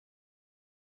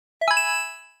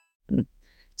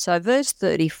So verse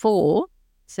 34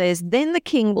 says, "Then the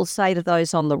king will say to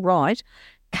those on the right,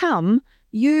 'Come,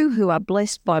 you who are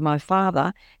blessed by my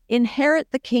Father,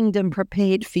 inherit the kingdom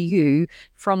prepared for you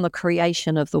from the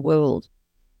creation of the world.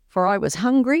 For I was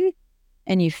hungry,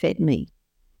 and you fed me.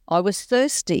 I was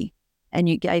thirsty, and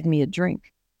you gave me a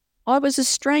drink. I was a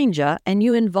stranger, and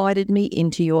you invited me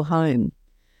into your home.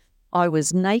 I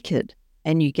was naked,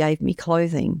 and you gave me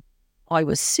clothing. I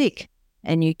was sick,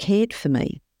 and you cared for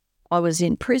me. I was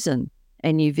in prison,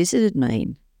 and you visited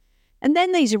me.' And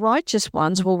then these righteous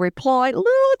ones will reply,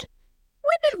 'Lord,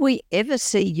 when did we ever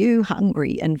see you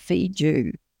hungry and feed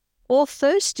you, or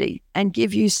thirsty and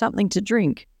give you something to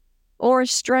drink, or a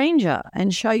stranger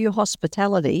and show you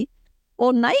hospitality,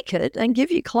 or naked and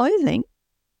give you clothing?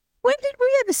 When did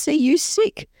we ever see you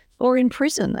sick or in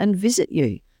prison and visit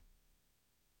you?'"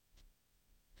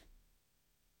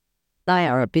 They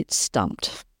are a bit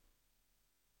stumped.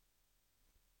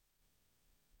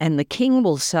 And the king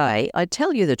will say, "I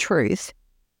tell you the truth,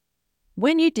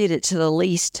 when you did it to the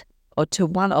least, or to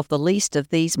one of the least of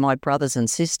these my brothers and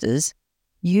sisters,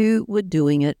 you were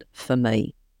doing it for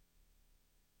me."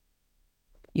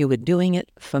 You were doing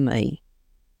it for me.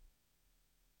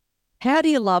 How do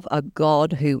you love a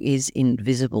God who is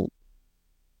invisible?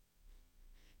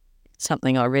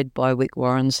 Something I read by Wick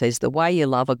Warren says, the way you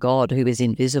love a God who is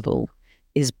invisible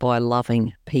is by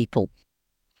loving people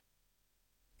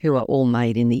who are all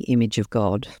made in the image of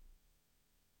God.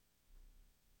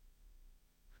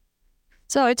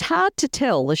 So it's hard to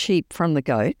tell the sheep from the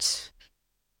goats,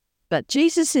 but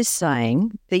Jesus is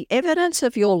saying the evidence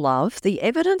of your love, the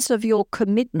evidence of your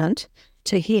commitment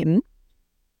to him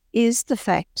is the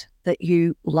fact that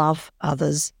you love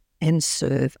others and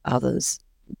serve others.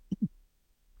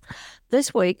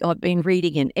 This week I've been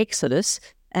reading in Exodus,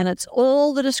 and it's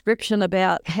all the description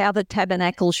about how the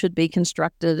tabernacle should be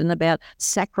constructed and about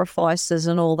sacrifices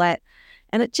and all that.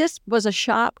 And it just was a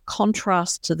sharp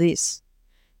contrast to this.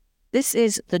 This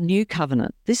is the new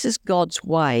covenant. This is God's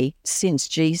way since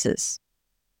Jesus.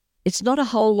 It's not a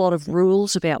whole lot of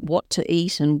rules about what to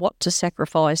eat and what to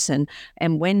sacrifice and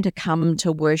when to come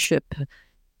to worship.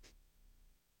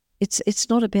 It's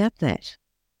not about that.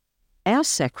 Our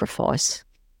sacrifice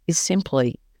is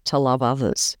simply to love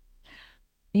others.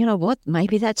 You know what?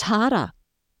 Maybe that's harder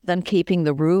than keeping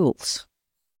the rules.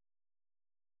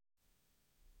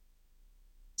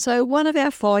 So one of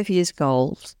our 5 years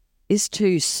goals is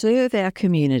to serve our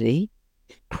community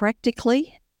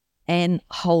practically and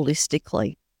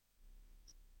holistically.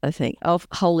 I think of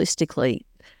holistically.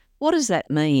 What does that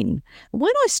mean?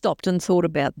 When I stopped and thought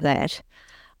about that,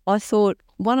 I thought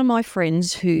one of my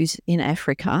friends who's in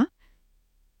Africa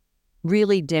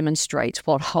really demonstrates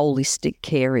what holistic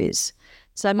care is.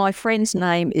 So my friend's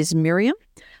name is Miriam.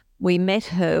 We met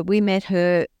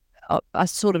her a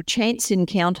sort of chance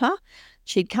encounter.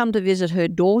 She'd come to visit her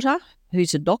daughter,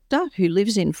 who's a doctor, who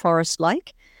lives in Forest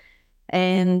Lake.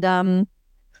 And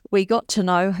we got to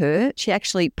know her. She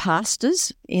actually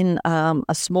pastors in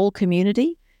a small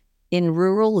community in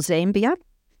rural Zambia.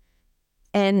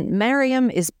 And Miriam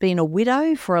has been a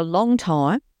widow for a long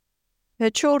time. Her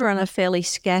children are fairly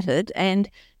scattered, and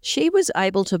she was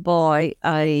able to buy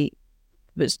a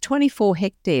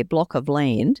 24-hectare block of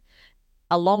land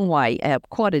a long way out,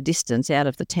 quite a distance out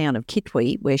of the town of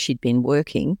Kitwe where she'd been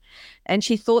working, and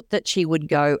she thought that she would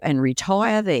go and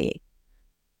retire there.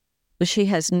 But she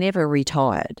has never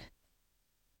retired.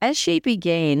 As she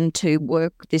began to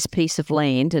work this piece of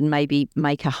land and maybe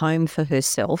make a home for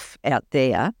herself out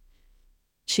there,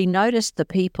 she noticed the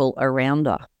people around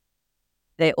her.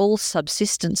 They're all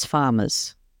subsistence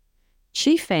farmers.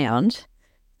 She found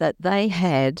that they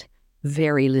had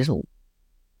very little.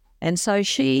 And so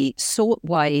she sought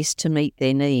ways to meet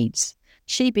their needs.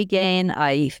 She began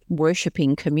a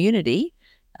worshipping community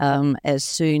as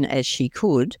soon as she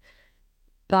could,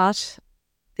 but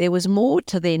there was more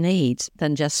to their needs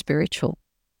than just spiritual.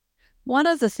 One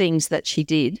of the things that she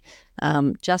did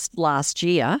just last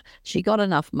year, she got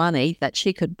enough money that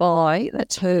she could buy,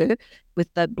 that's her,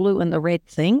 with the blue and the red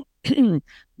thing.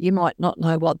 You might not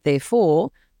know what they're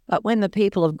for, but when the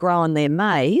people have grown their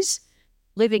maize,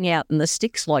 living out in the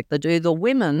sticks like they do, the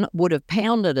women would have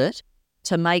pounded it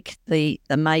to make the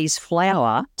maize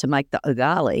flour, to make the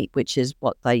ugali, which is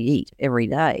what they eat every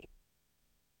day.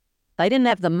 They didn't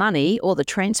have the money or the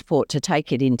transport to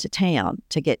take it into town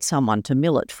to get someone to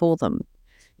mill it for them.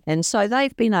 And so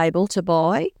they've been able to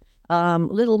buy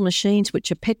little machines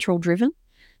which are petrol driven,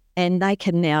 and they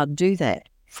can now do that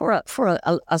for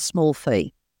a small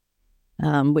fee,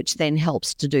 which then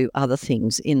helps to do other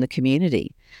things in the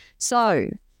community. So,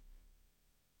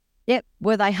 yep,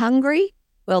 were they hungry?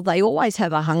 Well, they always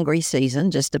have a hungry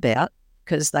season, just about,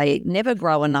 because they never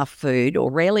grow enough food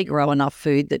or rarely grow enough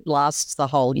food that lasts the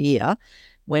whole year.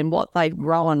 When what they've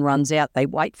grown runs out, they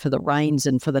wait for the rains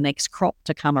and for the next crop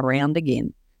to come around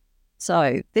again.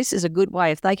 So this is a good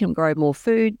way. If they can grow more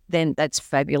food, then that's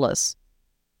fabulous.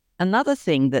 Another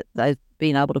thing that they've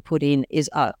been able to put in is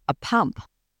a pump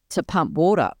to pump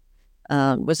water.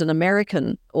 It was an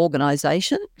American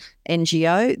organisation,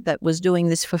 NGO, that was doing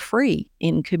this for free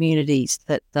in communities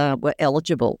that were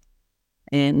eligible.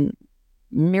 And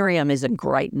Miriam is a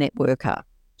great networker.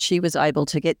 She was able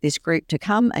to get this group to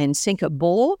come and sink a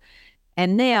bore.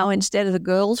 And now, instead of the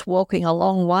girls walking a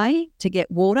long way to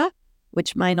get water,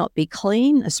 which may not be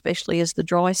clean, especially as the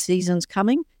dry season's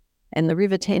coming and the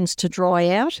river tends to dry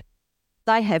out,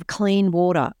 they have clean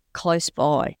water close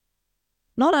by.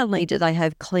 Not only do they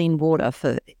have clean water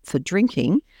for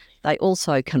drinking, they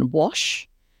also can wash,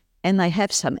 and they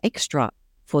have some extra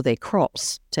for their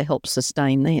crops to help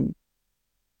sustain them.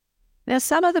 Now,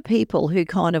 some of the people who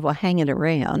kind of were hanging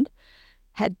around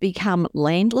had become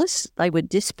landless. They were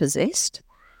dispossessed.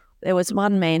 There was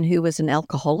one man who was an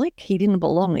alcoholic. He didn't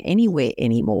belong anywhere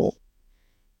anymore.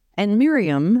 And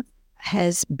Miriam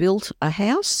has built a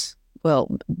house,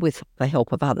 well, with the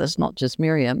help of others, not just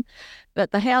Miriam,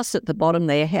 but the house at the bottom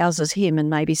there houses him and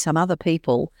maybe some other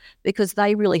people because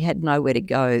they really had nowhere to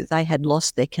go. They had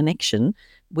lost their connection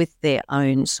with their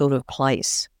own sort of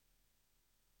place.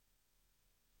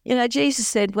 You know, Jesus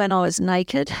said, when I was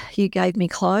naked, you gave me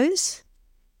clothes.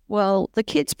 Well, the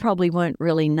kids probably weren't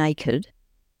really naked,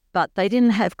 but they didn't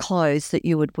have clothes that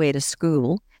you would wear to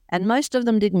school. And most of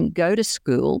them didn't go to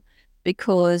school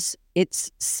because it's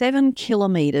 7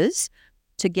 kilometres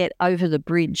to get over the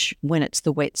bridge when it's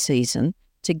the wet season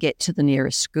to get to the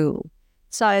nearest school.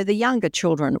 So the younger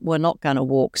children were not going to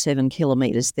walk 7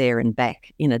 kilometres there and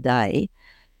back in a day.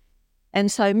 And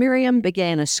so Miriam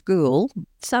began a school.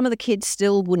 Some of the kids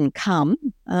still wouldn't come.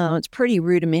 It's pretty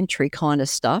rudimentary kind of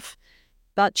stuff.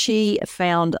 But she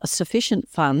found sufficient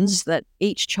funds that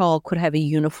each child could have a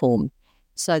uniform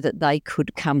so that they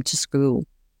could come to school.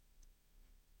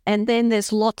 And then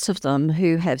there's lots of them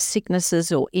who have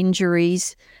sicknesses or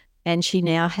injuries, and she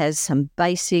now has some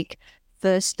basic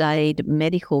first aid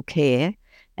medical care.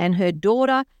 And her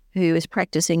daughter, who is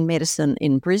practicing medicine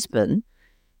in Brisbane,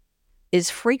 is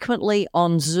frequently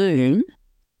on Zoom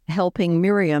helping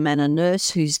Miriam and a nurse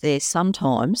who's there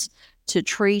sometimes to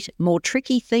treat more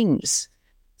tricky things.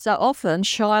 So often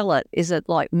Charlotte is at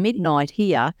like midnight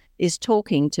here, is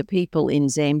talking to people in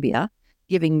Zambia,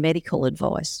 giving medical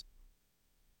advice.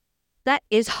 That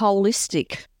is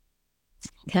holistic,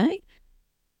 okay?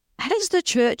 Has the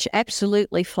church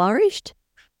absolutely flourished?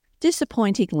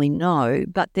 Disappointingly, no,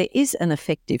 but there is an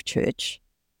effective church.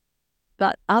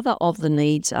 But other of the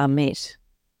needs are met.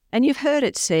 And you've heard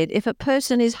it said, if a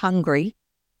person is hungry,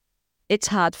 it's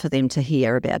hard for them to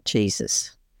hear about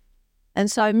Jesus.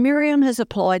 And so Miriam has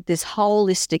applied this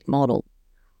holistic model.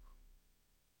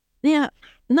 Now,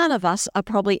 none of us are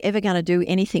probably ever going to do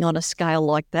anything on a scale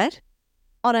like that.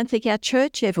 I don't think our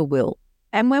church ever will.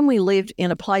 And when we lived in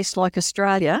a place like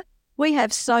Australia, we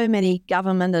have so many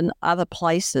government and other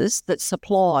places that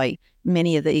supply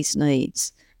many of these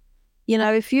needs. You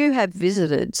know, if you have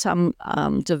visited some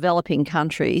developing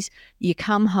countries, you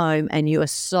come home and you are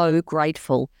so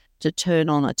grateful to turn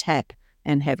on a tap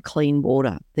and have clean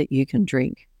water that you can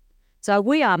drink. So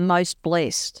we are most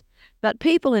blessed, but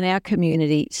people in our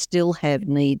community still have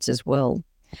needs as well.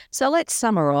 So let's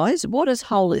summarise. What is a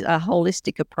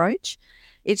holistic approach?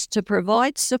 It's to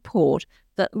provide support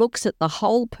that looks at the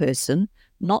whole person,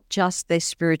 not just their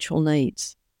spiritual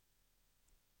needs.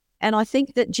 And I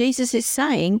think that Jesus is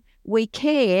saying we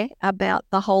care about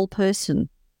the whole person.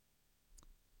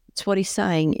 That's what he's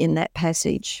saying in that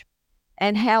passage.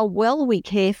 And how well we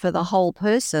care for the whole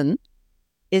person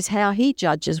is how he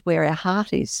judges where our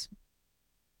heart is.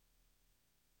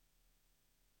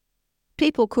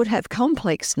 People could have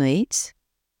complex needs,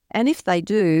 and if they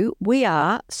do, we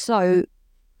are so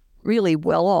really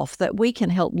well off that we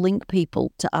can help link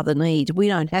people to other needs. We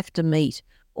don't have to meet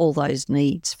all those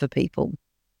needs for people.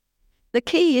 The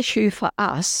key issue for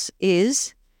us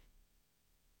is,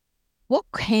 what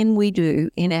can we do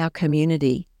in our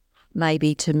community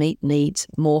maybe to meet needs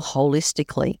more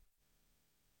holistically?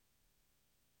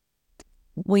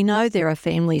 We know there are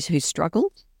families who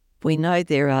struggle. We know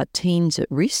there are teens at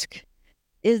risk.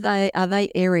 Are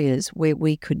they areas where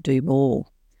we could do more?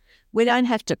 We don't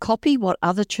have to copy what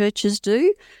other churches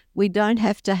do. We don't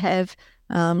have to have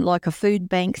like a food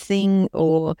bank thing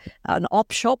or an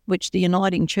op shop, which the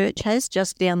Uniting Church has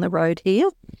just down the road here.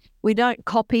 We don't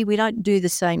copy, we don't do the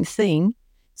same thing.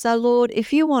 So Lord,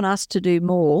 if you want us to do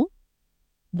more,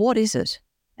 What is it?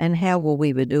 And how will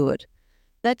we do it?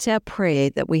 That's our prayer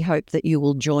that we hope that you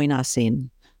will join us in.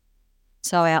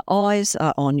 So our eyes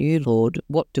are on you, Lord.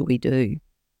 What do we do?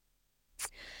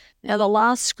 Now, the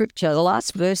last scripture, the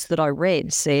last verse that I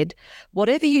read said,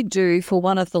 whatever you do for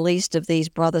one of the least of these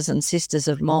brothers and sisters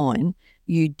of mine,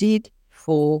 you did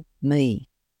for me.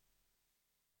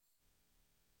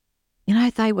 You know,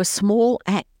 they were small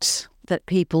acts that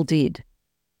people did.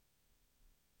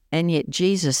 And yet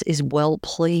Jesus is well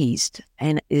pleased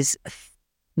and is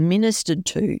ministered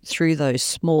to through those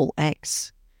small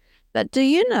acts. But do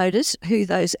you notice who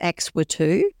those acts were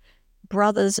to?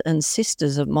 Brothers and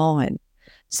sisters of mine.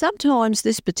 Sometimes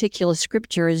this particular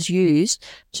scripture is used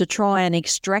to try and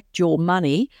extract your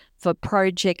money for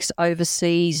projects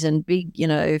overseas and big,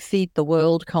 feed the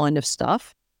world kind of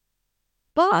stuff.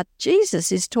 But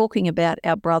Jesus is talking about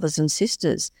our brothers and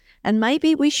sisters, and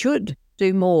maybe we should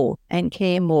do more and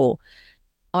care more.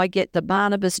 I get the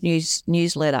Barnabas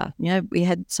newsletter. We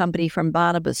had somebody from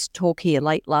Barnabas talk here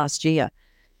late last year.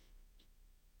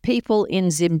 People in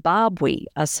Zimbabwe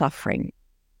are suffering.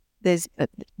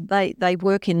 They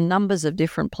work in numbers of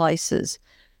different places.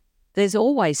 There's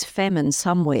always famine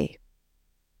somewhere.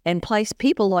 And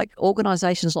people like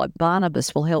organisations like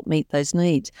Barnabas will help meet those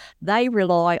needs. They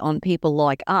rely on people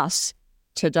like us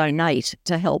to donate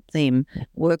to help them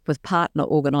work with partner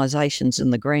organisations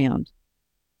in the ground.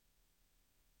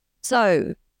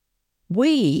 So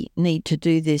we need to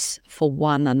do this for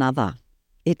one another.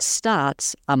 It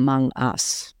starts among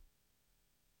us.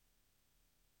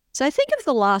 So think of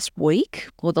the last week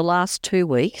or the last 2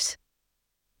 weeks.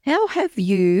 How have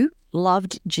you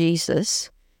loved Jesus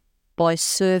by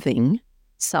serving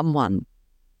someone?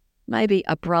 Maybe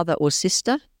a brother or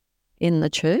sister in the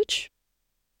church,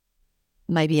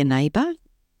 maybe a neighbour,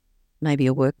 maybe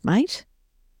a workmate.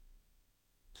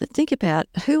 But think about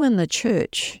who in the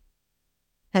church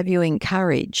have you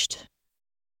encouraged?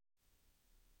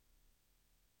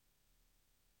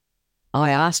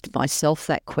 I asked myself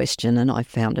that question and I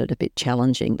found it a bit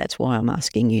challenging. That's why I'm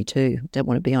asking you too. Don't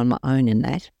want to be on my own in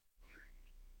that.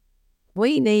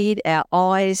 We need our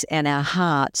eyes and our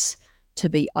hearts to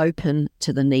be open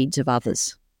to the needs of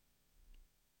others.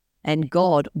 And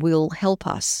God will help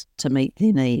us to meet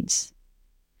their needs.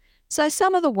 So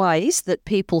some of the ways that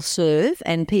people serve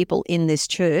and people in this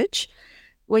church,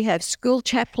 we have school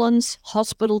chaplains,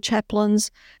 hospital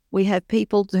chaplains, we have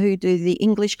people who do the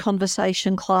English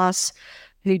conversation class,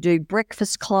 who do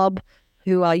breakfast club,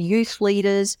 who are youth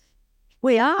leaders.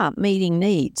 We are meeting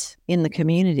needs in the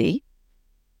community.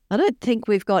 I don't think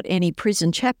we've got any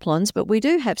prison chaplains, but we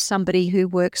do have somebody who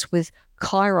works with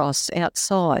Kairos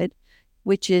outside,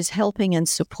 which is helping and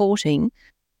supporting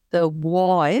the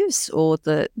wives or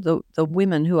the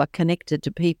women who are connected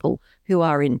to people who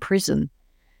are in prison.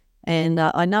 And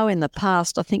I know in the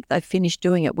past, I think they finished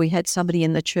doing it. We had somebody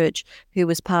in the church who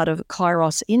was part of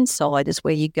Kairos Insiders,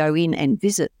 where you go in and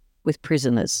visit with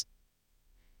prisoners.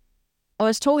 I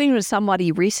was talking to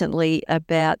somebody recently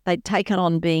about they'd taken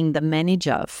on being the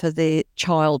manager for their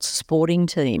child's sporting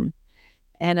team.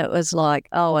 And it was like,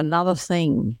 oh, another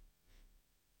thing.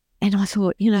 And I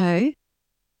thought,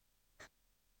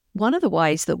 one of the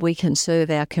ways that we can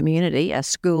serve our community, our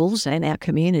schools and our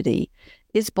community,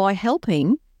 is by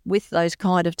helping with those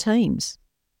kind of teams.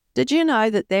 Did you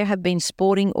know that there have been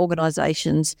sporting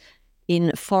organisations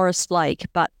in Forest Lake,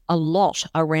 but a lot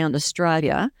around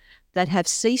Australia, that have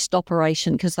ceased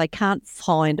operation because they can't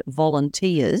find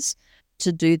volunteers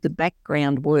to do the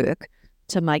background work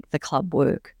to make the club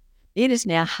work? It is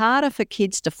now harder for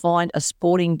kids to find a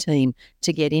sporting team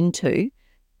to get into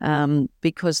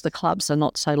because the clubs are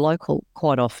not so local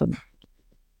quite often.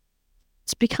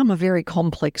 It's become a very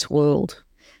complex world.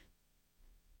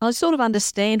 I sort of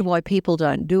understand why people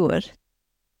don't do it,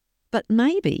 but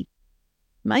maybe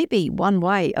one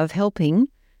way of helping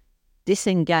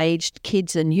disengaged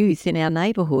kids and youth in our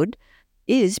neighbourhood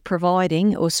is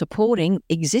providing or supporting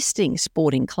existing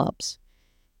sporting clubs.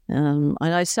 I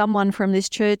know someone from this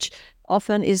church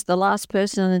often is the last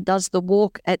person that does the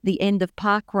walk at the end of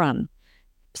Park Run.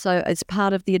 So it's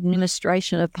part of the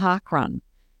administration of Park Run.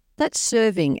 That's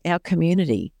serving our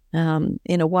community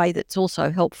in a way that's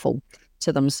also helpful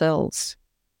to themselves.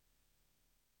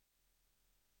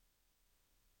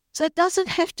 So it doesn't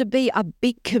have to be a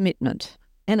big commitment,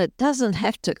 and it doesn't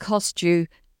have to cost you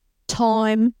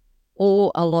time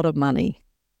or a lot of money.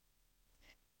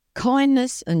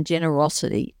 Kindness and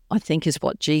generosity, I think, is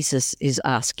what Jesus is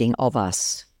asking of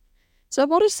us. So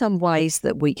what are some ways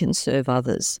that we can serve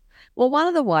others? Well, one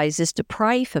of the ways is to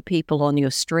pray for people on your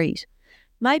street.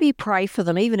 Maybe pray for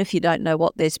them even if you don't know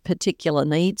what their particular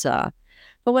needs are.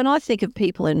 But when I think of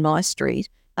people in my street,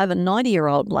 I have a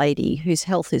 90-year-old lady whose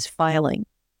health is failing,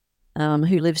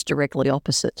 who lives directly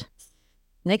opposite.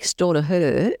 Next door to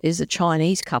her is a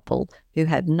Chinese couple who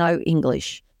have no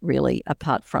English, really,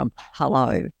 apart from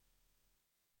hello,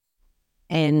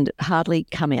 and hardly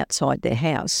come outside their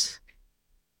house.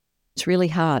 It's really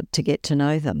hard to get to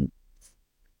know them.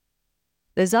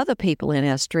 There's other people in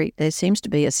our street. There seems to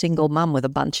be a single mum with a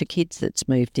bunch of kids that's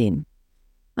moved in.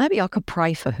 Maybe I could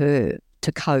pray for her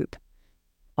to cope.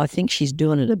 I think she's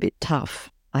doing it a bit tough.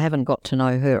 I haven't got to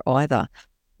know her either.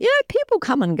 You know, people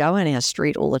come and go in our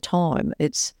street all the time.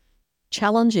 It's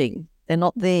challenging. They're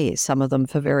not there, some of them,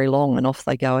 for very long, and off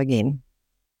they go again.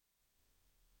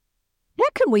 How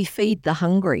can we feed the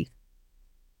hungry,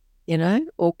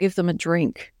 or give them a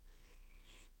drink?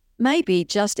 Maybe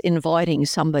just inviting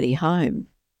somebody home,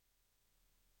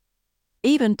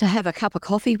 even to have a cup of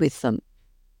coffee with them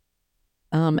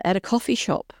at a coffee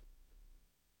shop.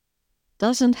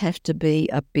 Doesn't have to be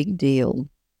a big deal.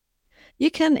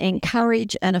 You can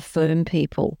encourage and affirm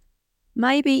people.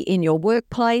 Maybe in your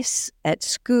workplace, at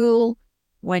school,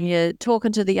 when you're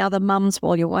talking to the other mums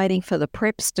while you're waiting for the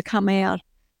preps to come out,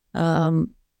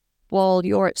 while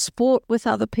you're at sport with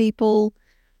other people,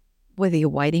 whether you're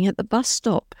waiting at the bus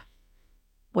stop,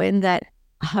 when that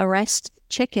harassed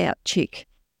checkout chick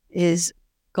is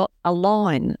got a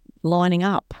lining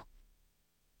up.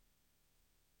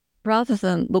 Rather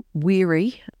than look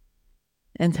weary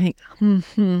and think,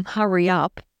 hurry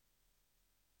up,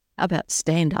 how about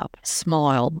stand up,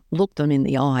 smile, look them in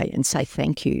the eye and say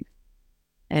thank you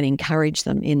and encourage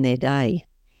them in their day.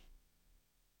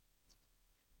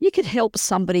 You could help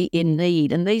somebody in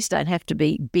need, and these don't have to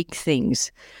be big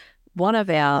things. One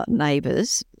of our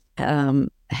neighbours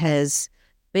has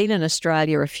been in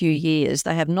Australia a few years.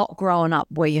 They have not grown up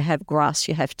where you have grass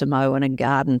you have to mow and a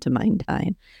garden to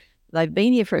maintain. They've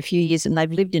been here for a few years and they've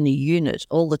lived in a unit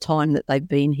all the time that they've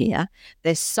been here.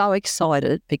 They're so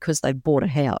excited because they've bought a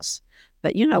house.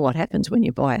 But you know what happens when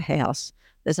you buy a house?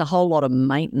 There's a whole lot of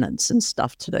maintenance and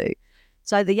stuff to do.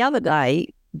 So the other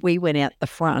day we went out the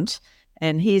front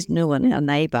and here's Nguyen, our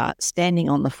neighbour, standing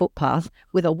on the footpath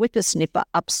with a whippersnipper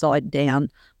upside down,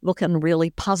 looking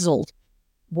really puzzled.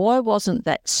 Why wasn't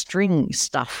that string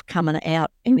stuff coming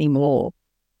out anymore?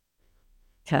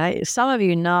 Okay, some of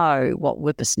you know what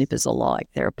whippersnippers are like.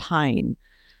 They're a pain.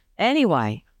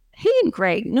 Anyway,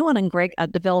 Nguyen and Greg are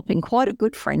developing quite a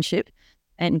good friendship,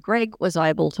 and Greg was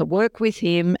able to work with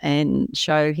him and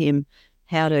show him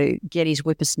how to get his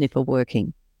whippersnipper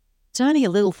working. It's only a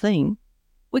little thing.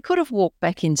 We could have walked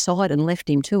back inside and left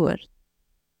him to it.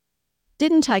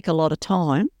 Didn't take a lot of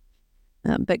time,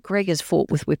 but Greg has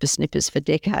fought with whippersnippers for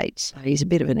decades. So he's a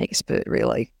bit of an expert,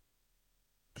 really.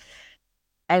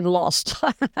 And lost.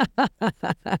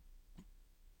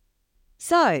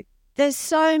 So there's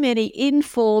so many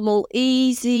informal,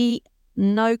 easy,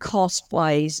 no-cost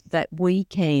ways that we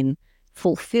can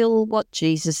fulfill what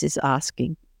Jesus is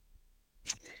asking.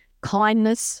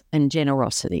 Kindness and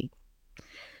generosity.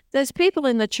 There's people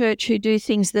in the church who do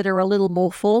things that are a little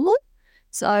more formal.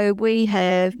 So we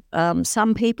have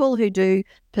some people who do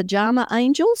pajama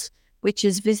angels, which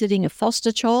is visiting a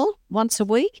foster child once a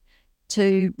week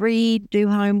to read, do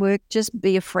homework, just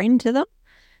be a friend to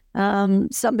them.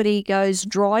 Somebody goes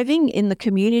driving in the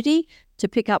community to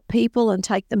pick up people and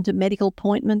take them to medical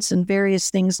appointments and various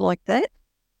things like that.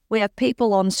 We have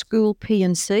people on school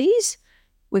P&Cs.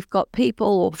 We've got people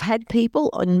or had people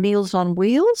on Meals on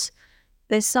Wheels.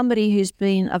 There's somebody who's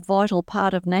been a vital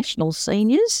part of National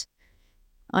Seniors.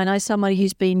 I know somebody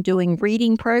who's been doing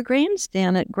reading programs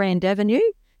down at Grand Avenue,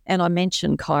 and I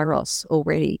mentioned Kairos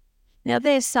already. Now,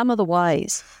 there's some of the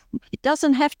ways. It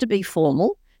doesn't have to be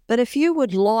formal, but if you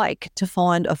would like to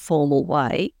find a formal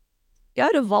way,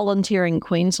 go to Volunteering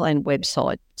Queensland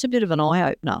website. It's a bit of an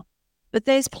eye-opener, but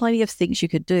there's plenty of things you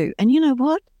could do. And you know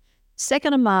what?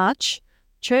 2nd of March,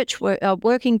 church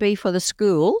working bee for the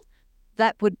school,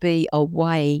 that would be a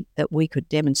way that we could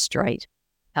demonstrate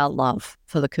our love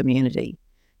for the community.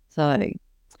 So,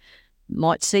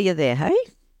 might see you there, hey?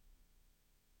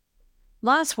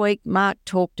 Last week, Mark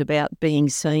talked about being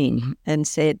seen and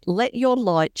said, let your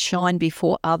light shine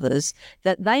before others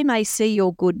that they may see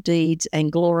your good deeds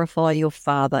and glorify your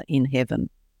Father in heaven.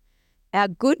 Our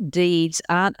good deeds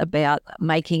aren't about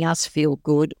making us feel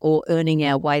good or earning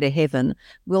our way to heaven.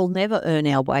 We'll never earn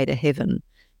our way to heaven.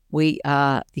 We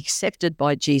are accepted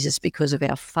by Jesus because of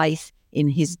our faith in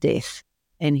his death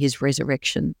and his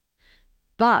resurrection.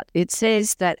 But it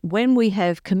says that when we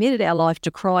have committed our life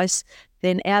to Christ,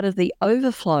 then out of the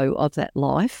overflow of that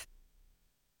life,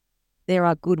 there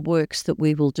are good works that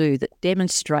we will do that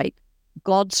demonstrate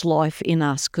God's life in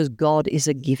us because God is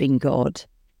a giving God.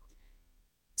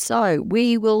 So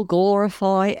we will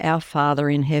glorify our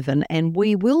Father in heaven, and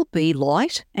we will be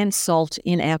light and salt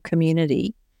in our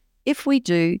community if we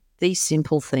do these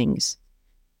simple things.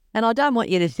 And I don't want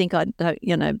you to think I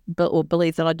don't, or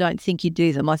believe that I don't think you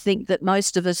do them. I think that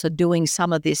most of us are doing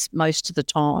some of this most of the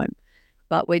time,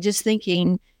 but we're just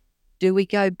thinking, do we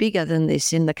go bigger than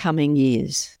this in the coming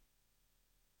years?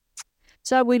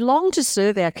 So we long to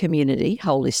serve our community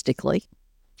holistically.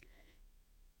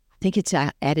 I think it's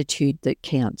our attitude that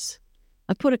counts.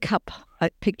 I put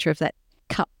a picture of that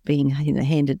cup being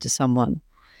handed to someone.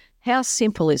 How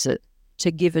simple is it to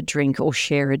give a drink or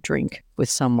share a drink with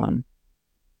someone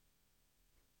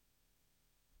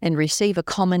and receive a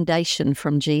commendation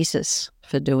from Jesus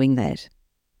for doing that?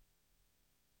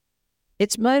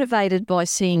 It's motivated by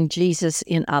seeing Jesus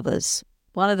in others.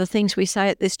 One of the things we say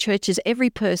at this church is every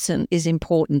person is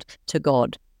important to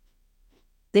God.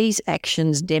 These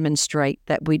actions demonstrate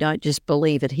that we don't just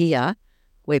believe it here,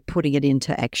 we're putting it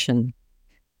into action.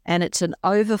 And it's an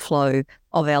overflow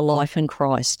of our life in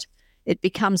Christ. It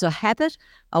becomes a habit,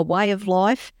 a way of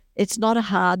life. It's not a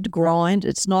hard grind.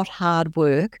 It's not hard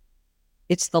work.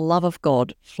 It's the love of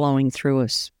God flowing through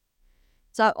us.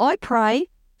 So I pray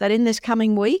that in this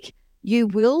coming week, you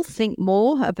will think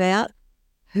more about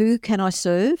who can I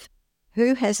serve,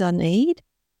 who has a need,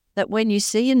 that when you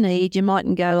see a need, you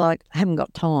mightn't go like, I haven't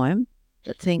got time,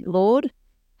 but think, Lord,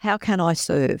 how can I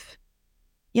serve?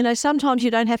 Sometimes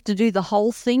you don't have to do the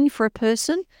whole thing for a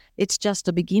person. It's just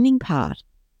a beginning part,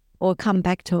 or come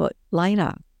back to it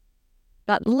later.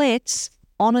 But let's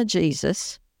honour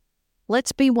Jesus.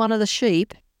 Let's be one of the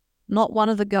sheep, not one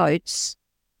of the goats.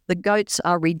 The goats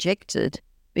are rejected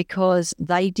because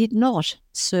they did not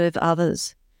serve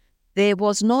others. There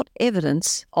was not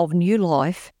evidence of new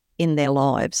life in their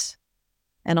lives.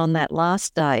 And on that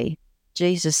last day,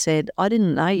 Jesus said, I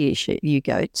didn't know you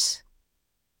goats.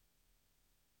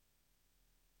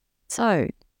 So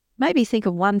maybe think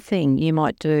of one thing you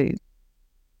might do.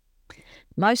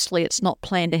 Mostly it's not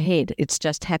planned ahead. It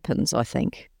just happens, I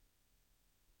think.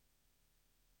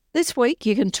 This week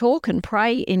you can talk and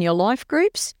pray in your life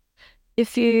groups.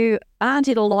 If you aren't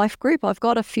in a life group, I've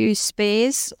got a few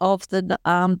spares of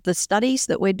the studies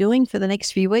that we're doing for the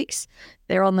next few weeks.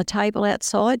 They're on the table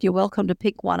outside. You're welcome to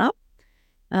pick one up.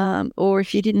 Or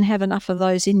if you didn't have enough of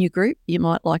those in your group, you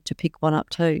might like to pick one up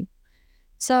too.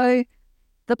 So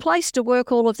the place to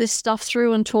work all of this stuff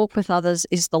through and talk with others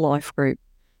is the life group.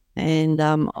 And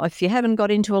if you haven't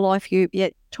got into a life group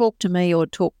yet, talk to me or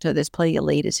there's plenty of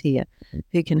leaders here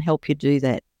who can help you do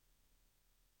that.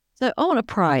 So I want to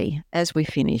pray as we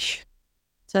finish.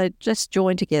 So just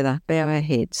join together, bow our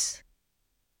heads.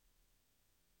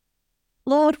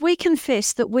 Lord, we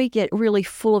confess that we get really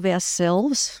full of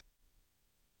ourselves,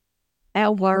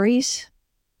 our worries,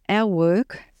 our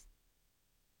work.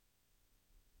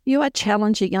 You are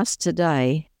challenging us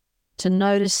today to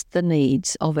notice the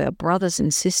needs of our brothers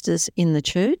and sisters in the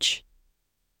church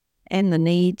and the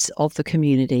needs of the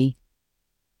community.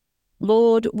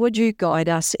 Lord, would you guide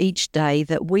us each day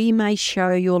that we may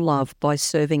show your love by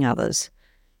serving others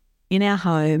in our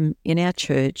home, in our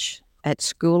church, at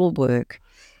school or work,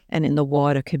 and in the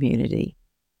wider community.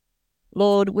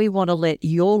 Lord, we want to let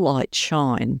your light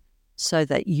shine so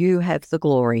that you have the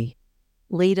glory.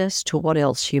 Lead us to what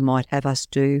else you might have us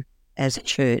do as a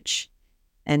church.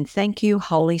 And thank you,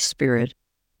 Holy Spirit,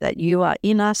 that you are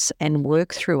in us and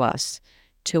work through us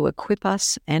to equip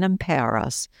us and empower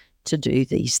us to do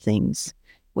these things.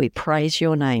 We praise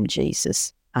your name,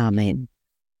 Jesus. Amen.